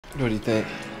What do you think?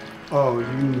 Oh, you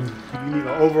need an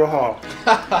overhaul.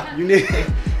 you need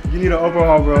an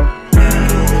overhaul, bro.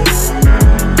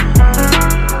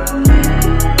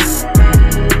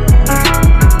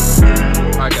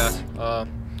 Alright guys,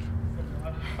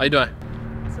 how you doing?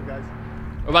 What's up, guys?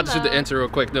 We're about to shoot the intro real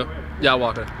quick, though. Yeah,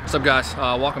 Walker. What's up, guys?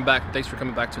 Welcome back. Thanks for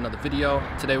coming back to another video.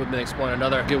 Today we've been exploring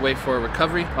another good way for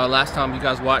recovery. Last time you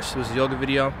guys watched was a yoga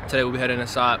video. Today we'll be heading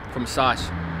inside for massage.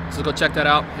 So go check that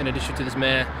out. Introduce you to this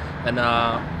man, and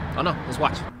I don't know. Let's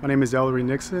watch. My name is Eleary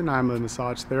Nixon. I'm a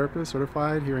massage therapist,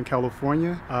 certified here in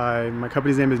California. My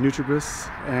company's name is NutriBliss,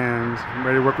 and I'm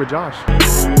ready to work with Josh.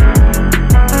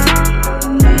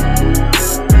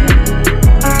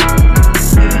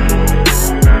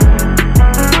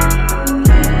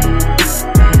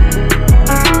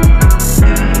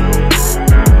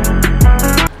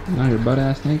 Your butt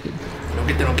ass naked. Don't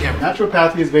get that on camera.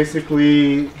 Naturopathic is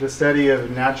basically the study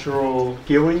of natural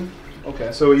healing.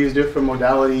 Okay. So we use different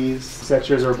modalities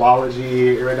such as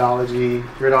herbology, iridology.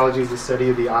 Iridology is the study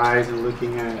of the eyes and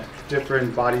looking at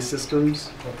different body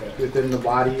systems within the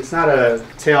body. It's not a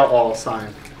tell-all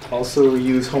sign. Also we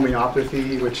use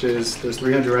homeopathy, which is there's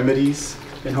 300 remedies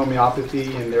in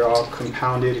homeopathy, and they're all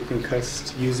compounded and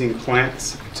concussed using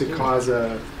plants to cause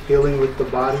a healing with the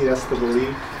body. That's the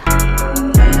belief.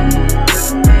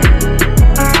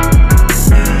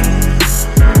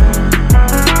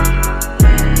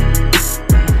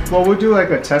 Well, we'll do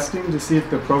like a testing to see if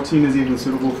the protein is even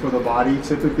suitable for the body.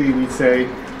 Typically, we'd say,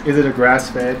 is it a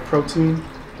grass-fed protein?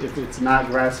 If it's not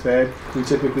grass-fed, we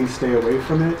typically stay away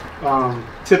from it.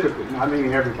 Typically, not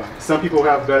meaning everybody. Some people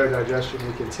have better digestion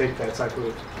and can take that type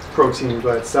of protein,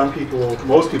 but some people,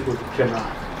 most people cannot.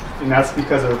 And that's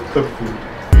because of cooked food.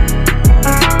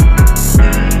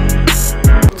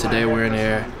 Today we're in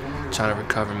here trying to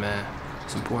recover, man.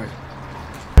 It's important.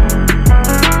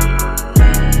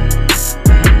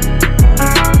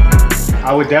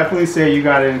 I would definitely say you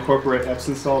got to incorporate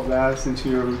Epsom salt baths into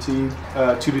your routine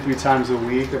 2 to 3 times a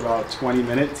week, about 20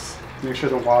 minutes. Make sure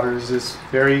the water is just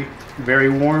very, very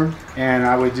warm. And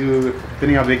I would do,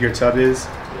 depending on how big your tub is,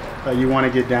 you want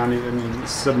to get down to,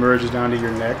 submerge down to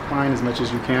your neck line as much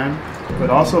as you can. But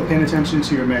also paying attention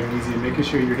to your magnesium, making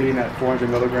sure you're hitting that 400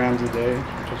 milligrams a day,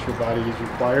 which your body is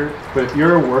required. But if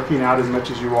you're working out as much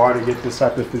as you are to get this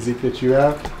type of physique that you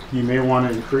have, you may want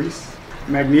to increase.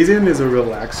 Magnesium is a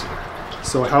relaxer.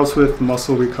 So it helps with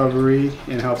muscle recovery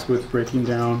and helps with breaking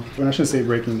down. Well, I shouldn't say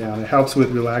breaking down. It helps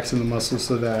with relaxing the muscle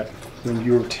so that when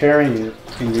you're tearing it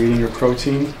and you're eating your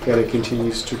protein, that it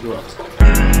continues to grow.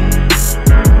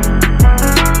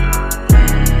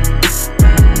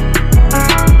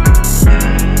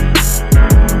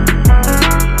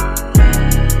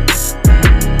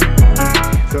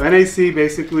 So NAC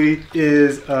basically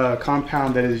is a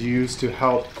compound that is used to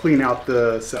help clean out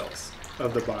the cells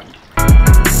of the body.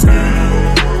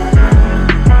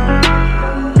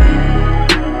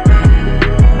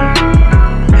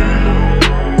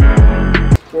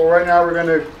 Well, right now we're going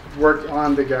to work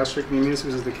on the gastrocnemius,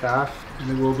 which is the calf, and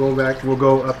then we'll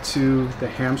go up to the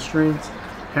hamstrings.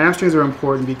 Hamstrings are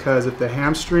important because if the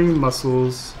hamstring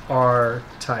muscles are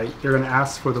tight, they're going to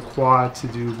ask for the quad to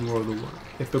do more of the work.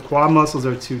 If the quad muscles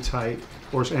are too tight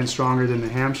and stronger than the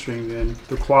hamstring, then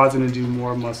the quad's going to do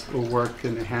more muscle work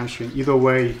than the hamstring. Either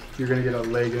way, you're going to get a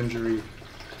leg injury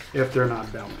if they're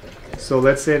not balanced. So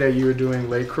let's say that you were doing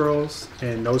leg curls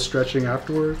and no stretching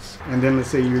afterwards, and then let's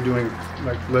say you're doing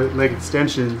like leg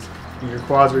extensions and your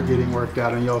quads are getting worked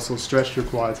out and you also stretch your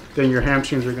quads, then your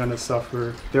hamstrings are going to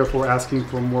suffer, therefore asking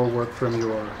for more work from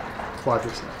your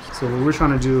quadriceps. So what we're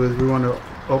trying to do is we want to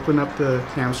open up the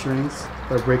hamstrings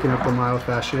by breaking up the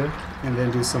myofascia and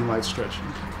then do some light stretching.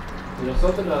 You know,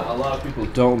 something that a lot of people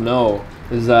don't know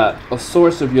is that a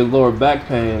source of your lower back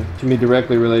pain can be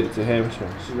directly related to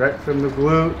hamstrings. Right from the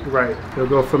glute, right. They'll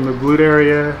go from the glute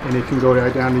area and it can go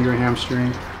right down to your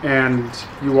hamstring. And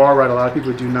you are right, a lot of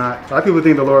people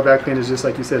think the lower back pain is just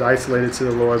like you said, isolated to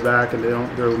the lower back, and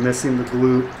they're missing the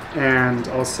glute and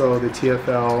also the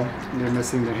TFL, and they're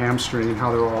missing the hamstring and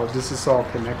how this is all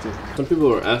connected. Some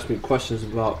people are asking me questions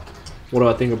about what do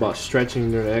I think about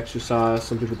stretching during exercise.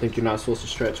 Some people think you're not supposed to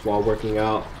stretch while working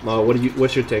out.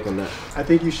 What's your take on that? I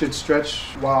think you should stretch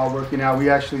while working out. We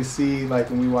actually see, like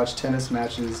when we watch tennis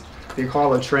matches, they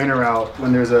call a trainer out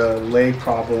when there's a leg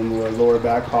problem or a lower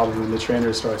back problem and the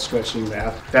trainer starts stretching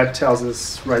that. That tells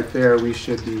us right there we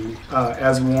should be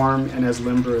as warm and as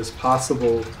limber as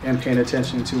possible and paying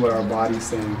attention to what our body's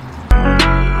saying.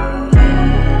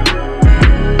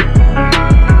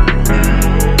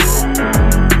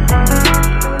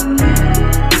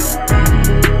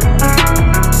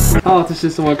 Oh, it's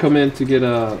just someone come in to get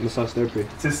a massage therapy.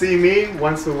 To see me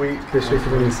once a week, they should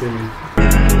come in and see me.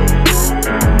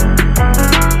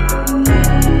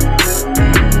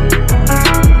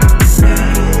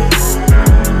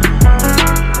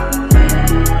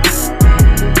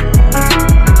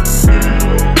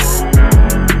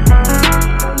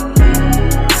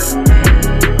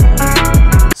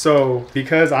 So,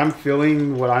 because I'm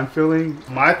feeling what I'm feeling,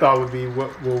 my thought would be, what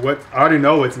I already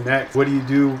know what's next. What do you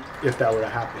do if that were to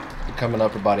happen? Become an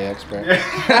upper body expert.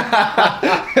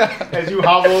 As you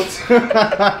hobbled.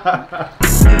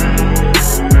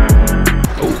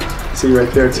 Oh. See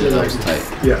right there too? Yeah, that was tight.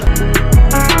 Yeah.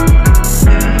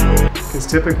 Because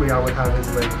typically I would have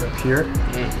his leg up here,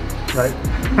 right?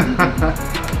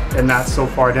 And that's so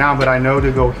far down, but I know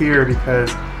to go here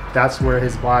because that's where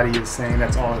his body is saying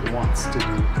that's all it wants to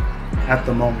do at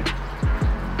the moment.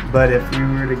 But if we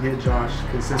were to get Josh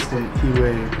consistent,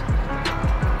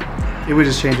 it would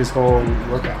just change his whole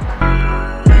workout.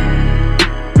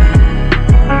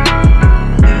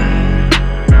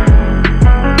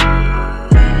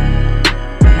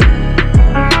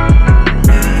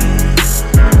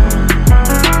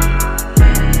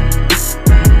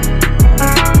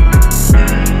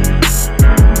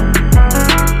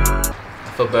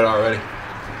 Better already.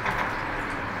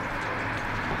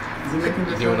 Is it making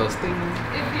you doing those things?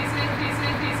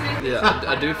 Yeah,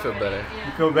 I do feel better.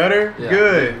 You feel better? Yeah,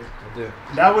 good. I do.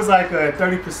 That was like a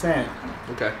 30%.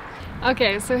 Okay.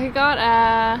 Okay, so he got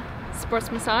a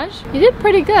sports massage. He did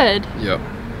pretty good. Yeah.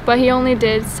 But he only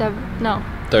did 30%.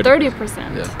 Yeah,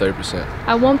 30%.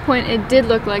 At one point, it did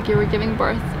look like you were giving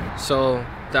birth. So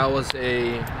that was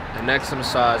an Nixon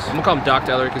massage. I'm gonna call him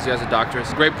Dr. Eleary because he has a doctorate.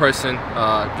 He's a great person,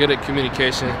 good at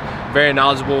communication, very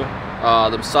knowledgeable.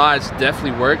 The massage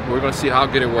definitely worked. We're gonna see how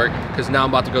good it worked because now I'm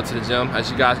about to go to the gym. As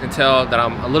you guys can tell that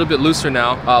I'm a little bit looser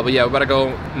now. But yeah, we're about to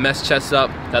go mess chest up.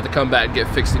 Have to come back and get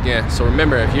fixed again. So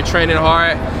remember, if you're training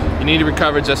hard, you need to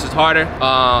recover just as harder.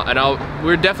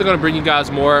 We're definitely gonna bring you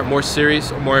guys more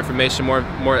series, more information,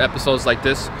 more episodes like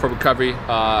this for recovery.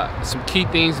 Some key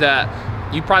things that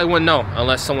you probably wouldn't know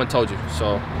unless someone told you.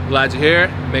 So glad you're here.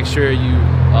 Make sure you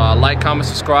like, comment,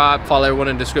 subscribe, follow everyone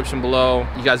in the description below.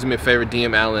 You guys do me a favor,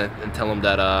 DM Alan and tell him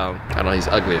that I don't know, he's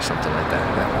ugly or something like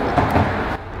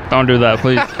that. Don't do that,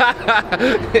 please.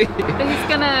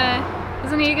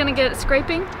 Isn't he gonna get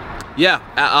scraping? Yeah,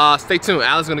 stay tuned.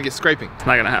 Alan's gonna get scraping. It's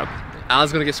not gonna happen.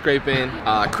 Alan's gonna get scraping.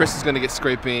 Chris is gonna get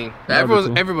scraping.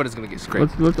 Everybody's gonna get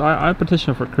scraping. I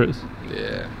petition for Chris.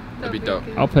 Yeah, that'd be dope.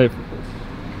 I'll pay for it.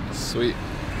 Sweet.